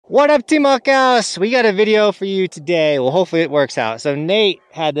What up, Team Buckhouse? We got a video for you today. Well, hopefully it works out. So Nate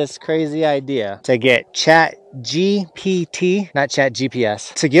had this crazy idea to get Chat GPT, not Chat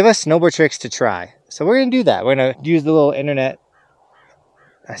GPS, to give us snowboard tricks to try. So we're gonna do that. We're gonna use the little internet.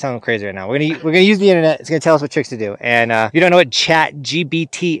 I sound crazy right now. We're gonna use the internet. It's gonna tell us what tricks to do. And if you don't know what Chat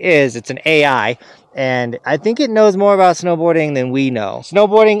GPT is, it's an AI. And I think it knows more about snowboarding than we know.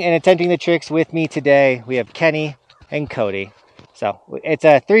 Snowboarding and attempting the tricks with me today, we have Kenny and Cody. So it's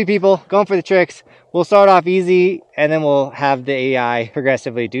 3 people going for the tricks. We'll start off easy and then we'll have the AI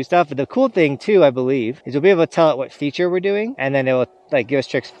progressively do stuff. But the cool thing too, I believe, is we'll be able to tell it what feature we're doing, and then it will like give us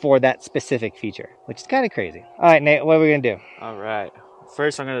tricks for that specific feature, which is kind of crazy. All right, Nate, what are we gonna do? All right.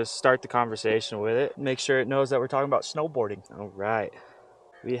 First, I'm gonna start the conversation with it. Make sure it knows that we're talking about snowboarding. All right.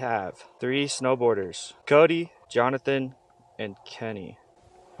 We have 3 snowboarders: Cody, Jonathan, and Kenny.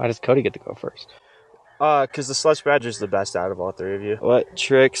 Why does Cody get to go first? Because the Slush Badger is the best out of all 3 of you. What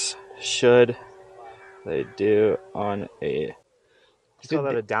tricks should they do on a... You call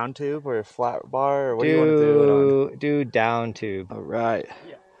that a down tube or a flat bar, or what do you want to do it on? Do down tube. All right.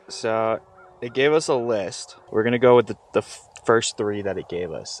 Yeah. So it gave us a list. We're gonna go with the first 3 that it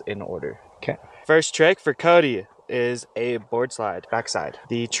gave us in order. Okay. First trick for Cody is a board slide backside.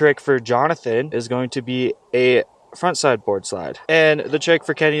 The trick for Jonathan is going to be a front side board slide, and the trick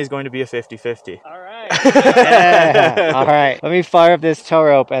for Kenny is going to be a 50-50. All right. Yeah. All right. Let me fire up this tow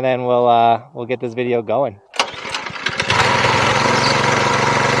rope, and then we'll get this video going. All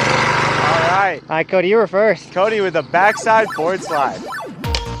right. All right, Cody, you were first. Cody with the backside board slide.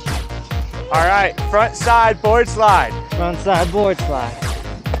 All right, front side board slide. Front side board slide.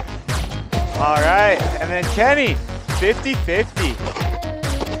 All right, and then Kenny, 50-50.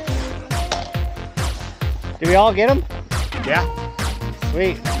 Did we all get them? Yeah.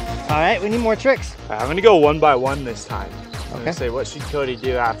 Sweet. All right, we need more tricks. I'm gonna go 1 by 1 this time. I'm Okay. gonna say, what should Cody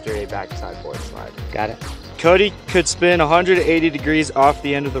do after a backside board slide? Got it. Cody could spin 180 degrees off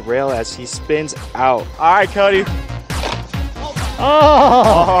the end of the rail as he spins out. All right, Cody.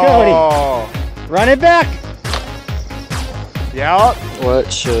 Oh, Cody. Run it back. Yeah.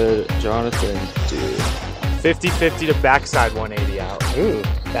 What should Jonathan do? 50-50 to backside 180 out. Ooh,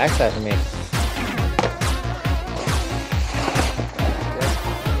 backside for me.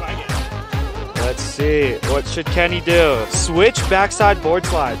 Let's see. What should Kenny do? Switch backside board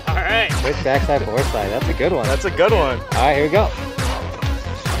slide. All right. Switch backside board slide. That's a good one. That's a good one. All right, here we go.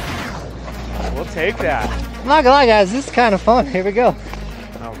 We'll take that. I'm not gonna lie, guys. This is kind of fun. Here we go.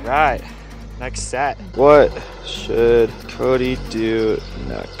 All right. Next set. What should Cody do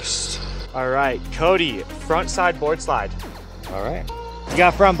next? All right, Cody, front side board slide. All right. You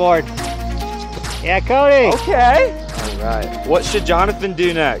got front board. Yeah, Cody. Okay. All right. What should Jonathan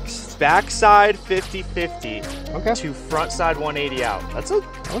do next? Backside 50-50 to front side 180 out.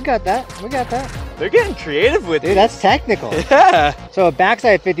 We got that. We got that. They're getting creative with it. Dude, that's technical. Yeah. So a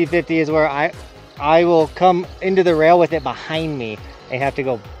backside 50-50 is where I will come into the rail with it behind me and have to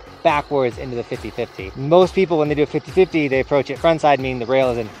go backwards into the 50-50. Most people, when they do a 50-50, they approach it front side, meaning the rail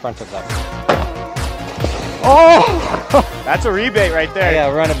is in front of them. Oh! That's a rebate right there.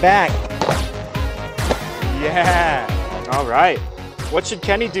 Yeah, run it back. Yeah. All right. What should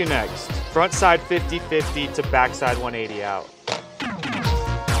Kenny do next? Front side 50-50 to backside 180 out.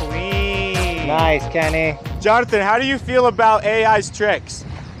 Clean. Nice, Kenny. Jonathan, how do you feel about AI's tricks?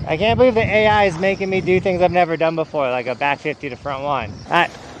 I can't believe the AI is making me do things I've never done before, like a back 50 to front 1. All right,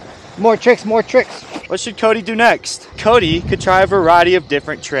 more tricks, more tricks. What should Cody do next? Cody could try a variety of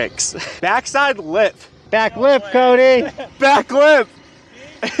different tricks. Backside lip. Back lip, Cody. Back lip.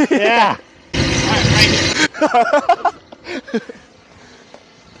 Yeah.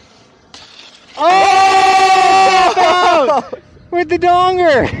 Oh! With the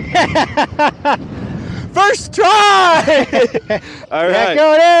donger. First try. All right.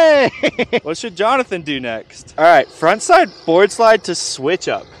 Yeah, Cody. What should Jonathan do next? All right, front side board slide to switch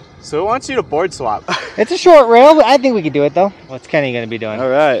up. So it wants you to board swap. It's a short rail, but I think we could do it though. What's Kenny gonna be doing? All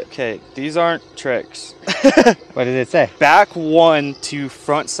right. Okay, these aren't tricks. What did it say? Back 1 to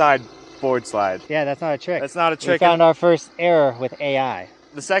front side board slide. Yeah, that's not a trick. That's not a trick. We found our first error with AI.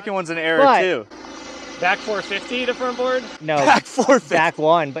 The second one's an error too. Back 450 to front board? No. Back 450. Back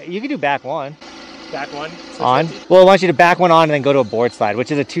 1, but you can do back 1. Back 1? On? Well, it wants you to back 1 on and then go to a board slide,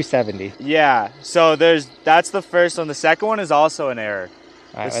 which is a 270. Yeah, so that's the first one. The second one is also an error.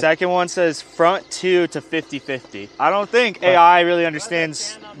 All right, the second one says front 2 to 50-50. I don't think AI really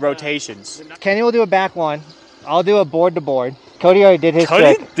understands rotations. Kenny will do a back 1. I'll do a board to board. Cody already did his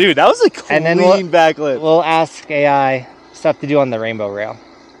Cody? trick. Dude, that was a clean backlip. We'll ask AI stuff to do on the rainbow rail.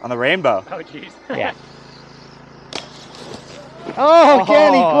 On the rainbow? Oh, jeez. Yeah. Oh,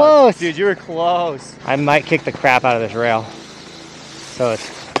 Kenny, close. Dude, you were close. I might kick the crap out of this rail. So it's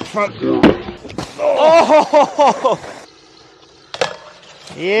front. Oh!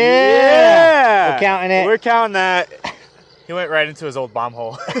 Yeah! We're counting it. We're counting that. He went right into his old bomb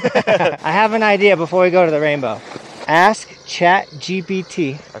hole. I have an idea before we go to the rainbow. Ask Chat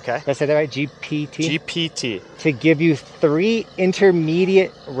GPT. Okay. Did I say that right? GPT? GPT. To give you 3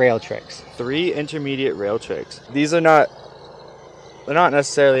 intermediate rail tricks. 3 intermediate rail tricks. These are not, they're not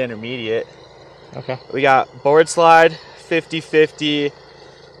necessarily intermediate. Okay. We got board slide, 50-50,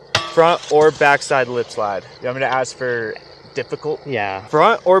 front or backside lip slide. You want me to ask for difficult? Yeah.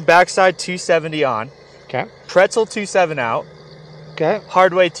 Front or backside 270 on. Okay. Pretzel 27 out. Okay.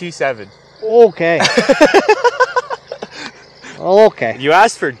 Hard way 27. Okay. Okay. You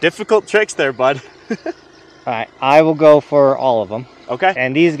asked for difficult tricks there, bud. All right. I will go for all of them. Okay.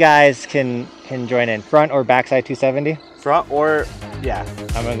 And these guys can join in. Front or backside 270? Front or, yeah.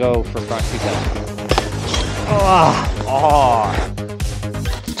 I'm going to go for front 270. Oh. Oh.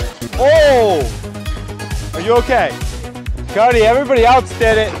 Oh. Are you okay? Cody, everybody else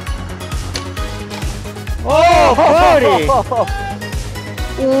did it. Oh, Cody!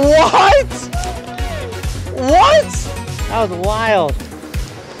 What? What? That was wild.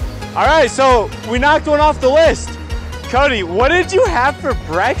 All right, so we knocked one off the list. Cody, what did you have for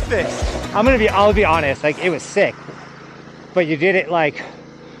breakfast? I'll be honest, like it was sick. But you did it like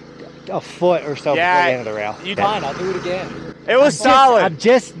a foot or so before the end of the rail. You fine, I'll do it again. It was solid. I'm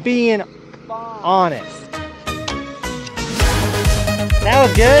just being honest. That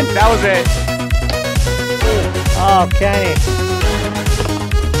was good? That was it. Oh, Kenny.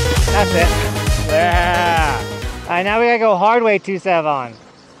 That's it. Yeah. All right, now we gotta go hard way 2-7 on.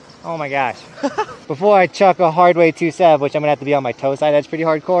 Oh my gosh. Before I chuck a hard way 2-7, which I'm gonna have to be on my toe side edge pretty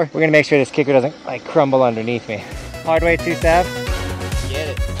hardcore, we're gonna make sure this kicker doesn't like crumble underneath me. Hard way 2-7. Get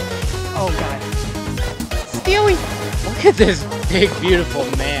it. Oh God. Stewie! Look at this big, beautiful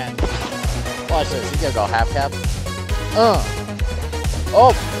man. Watch this. He's gonna go half cap. Oh.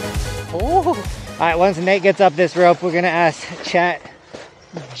 Oh. All right, once Nate gets up this rope, we're gonna ask Chat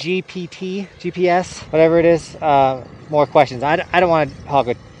GPT, GPS, whatever it is, more questions. I don't want to hog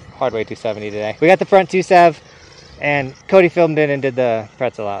a hard way 270 today. We got the front 2-7, and Cody filmed it and did the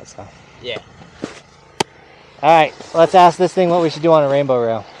pretzel out, so. Yeah. All right, let's ask this thing what we should do on a rainbow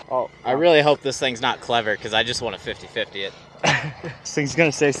rail. Oh, I really hope this thing's not clever because I just want to 50-50 it. This thing's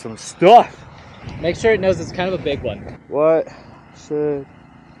gonna say some stuff. Make sure it knows it's kind of a big one. What should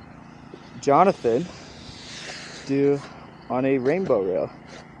Johnathan do on a rainbow rail?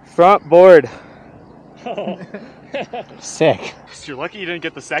 Front board. Sick. You're lucky you didn't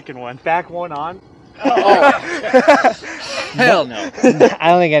get the second one. Back one on. Oh. Hell no. I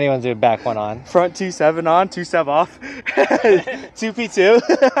don't think anyone's doing back one on. Front 2-7 on, 2-7 off.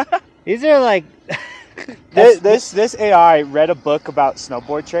 2P2. These are like... this AI read a book about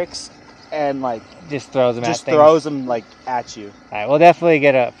snowboard tricks and like just throws them just at things. throws them like at you. All right, we'll definitely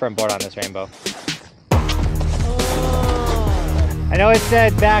get a front board on this rainbow. I know it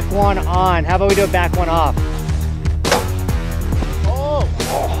said back one on. How about we do a back one off? Oh.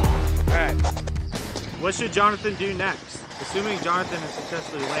 All right. What should Johnathan do next? Assuming Johnathan has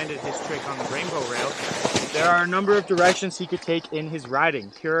successfully landed his trick on the rainbow rail, there are a number of directions he could take in his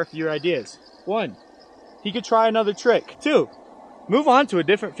riding. Here are a few ideas. 1, he could try another trick. 2, move on to a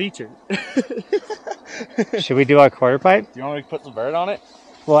different feature. Should we do our quarter pipe? Do you want me to put some vert on it?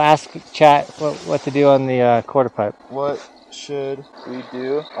 We'll ask Chat what to do on the quarter pipe. What should we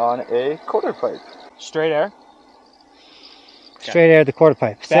do on a quarter pipe? Straight air. Straight air, the quarter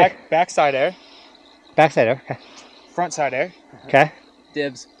pipe. Sick. Backside air. Backside air. Okay. Front side air. Okay.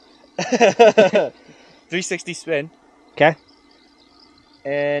 Dibs. 360 spin. Okay.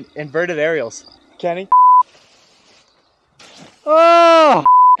 And inverted aerials. Kenny? Oh!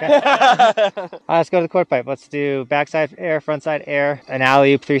 Okay. All right, let's go to the quarter pipe. Let's do backside air, front side air, an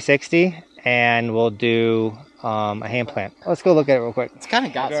alley-oop 360, and we'll do a hand plant. Let's go look at it real quick. It's kind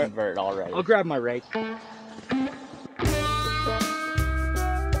of got some vert already. I'll grab my rake.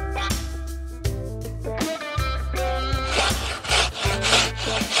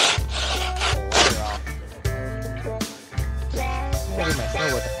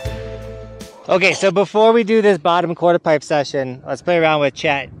 Okay, so before we do this bottom quarter pipe session, let's play around with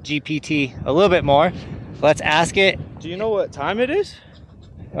Chat GPT a little bit more. Let's ask it. Do you know what time it is?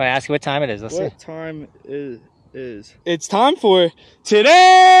 I ask it what time it is. Let's see. What time is is it's time for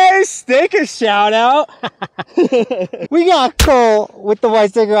today's sticker shout out. We got Cole with the white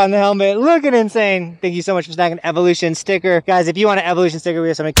sticker on the helmet, looking insane. Thank you so much for snagging an Evolution sticker. Guys, if you want an Evolution sticker, we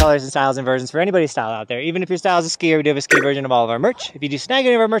have so many colors and styles and versions for anybody's style out there. Even if your style is a skier, we do have a ski version of all of our merch. If you do snag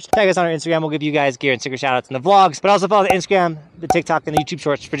any of our merch, tag us on our Instagram. We'll give you guys gear and sticker shout outs in the vlogs, but also follow the Instagram, the TikTok, and the YouTube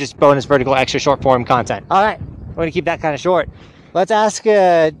shorts for just bonus vertical extra short form content. All right, we're gonna keep that kind of short. Let's ask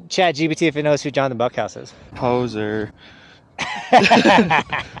Chat GPT if it knows who Johnathan Buckhouse is. Poser.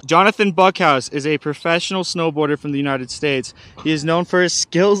 Johnathan Buckhouse is a professional snowboarder from the United States. He is known for his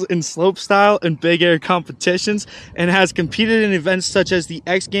skills in slopestyle and big air competitions and has competed in events such as the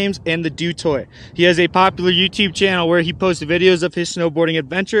X Games and the Dew Toy. He has a popular YouTube channel where he posts videos of his snowboarding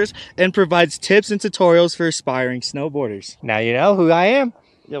adventures and provides tips and tutorials for aspiring snowboarders. Now you know who I am.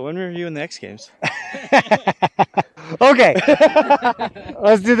 Yeah, when were you in the X Games? Okay,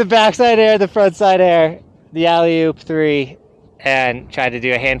 let's do the backside air, the front side air, the alley-oop 3, and try to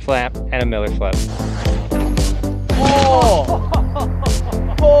do a hand flap and a Miller flip. Oh!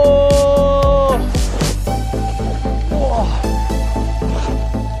 Oh!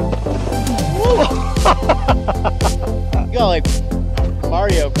 You got like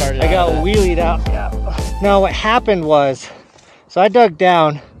Mario Kart. I got wheelied out. Yeah. Now what happened was, so I dug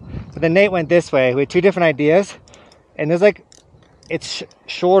down, but then Nate went this way. We had two different ideas. And there's like, it's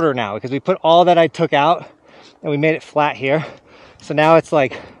shorter now because we put all that I took out and we made it flat here. So now it's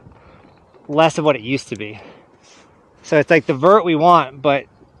like less of what it used to be. So it's like the vert we want, but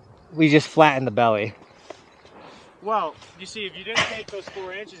we just flatten the belly. Well, you see, if you didn't take those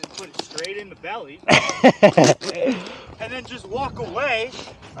 4 inches and put it straight in the belly, and then just walk away.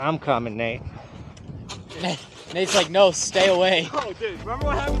 I'm coming, Nate. Nate's like, no, stay away. Oh, dude, remember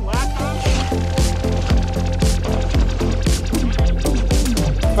what happened last time?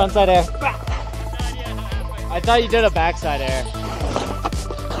 Front side air. I thought you did a backside air.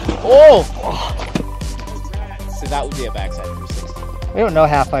 Oh! So that would be a backside 360. We don't know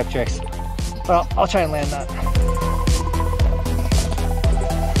half-pipe tricks, but I'll try and land that.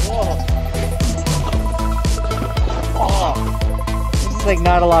 Whoa. Oh, this is like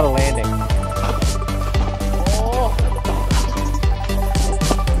not a lot of landing.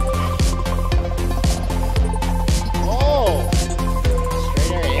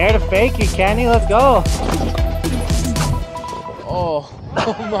 Air to fake you, Kenny. Let's go. Oh,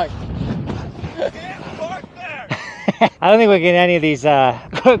 oh my. I don't think we're getting any of these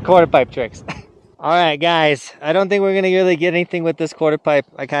quarter pipe tricks. All right, guys. I don't think we're going to really get anything with this quarter pipe.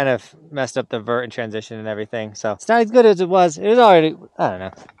 I kind of messed up the vert and transition and everything. So it's not as good as it was. It was already, I don't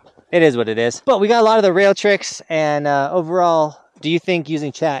know. It is what it is. But we got a lot of the rail tricks. And overall, do you think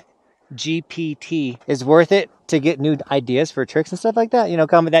using Chat GPT is worth it to get new ideas for tricks and stuff like that? You know,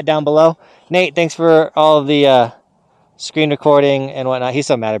 comment that down below. Nate, thanks for all of the screen recording and whatnot. He's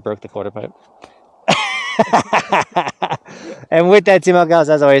so mad I broke the quarter pipe. And with that, Team Buckhouse,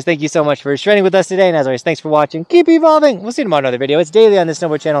 as always, thank you so much for training with us today. And as always, thanks for watching. Keep evolving. We'll see you tomorrow in another video. It's daily on the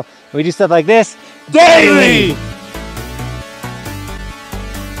Snowboard channel. We do stuff like this daily.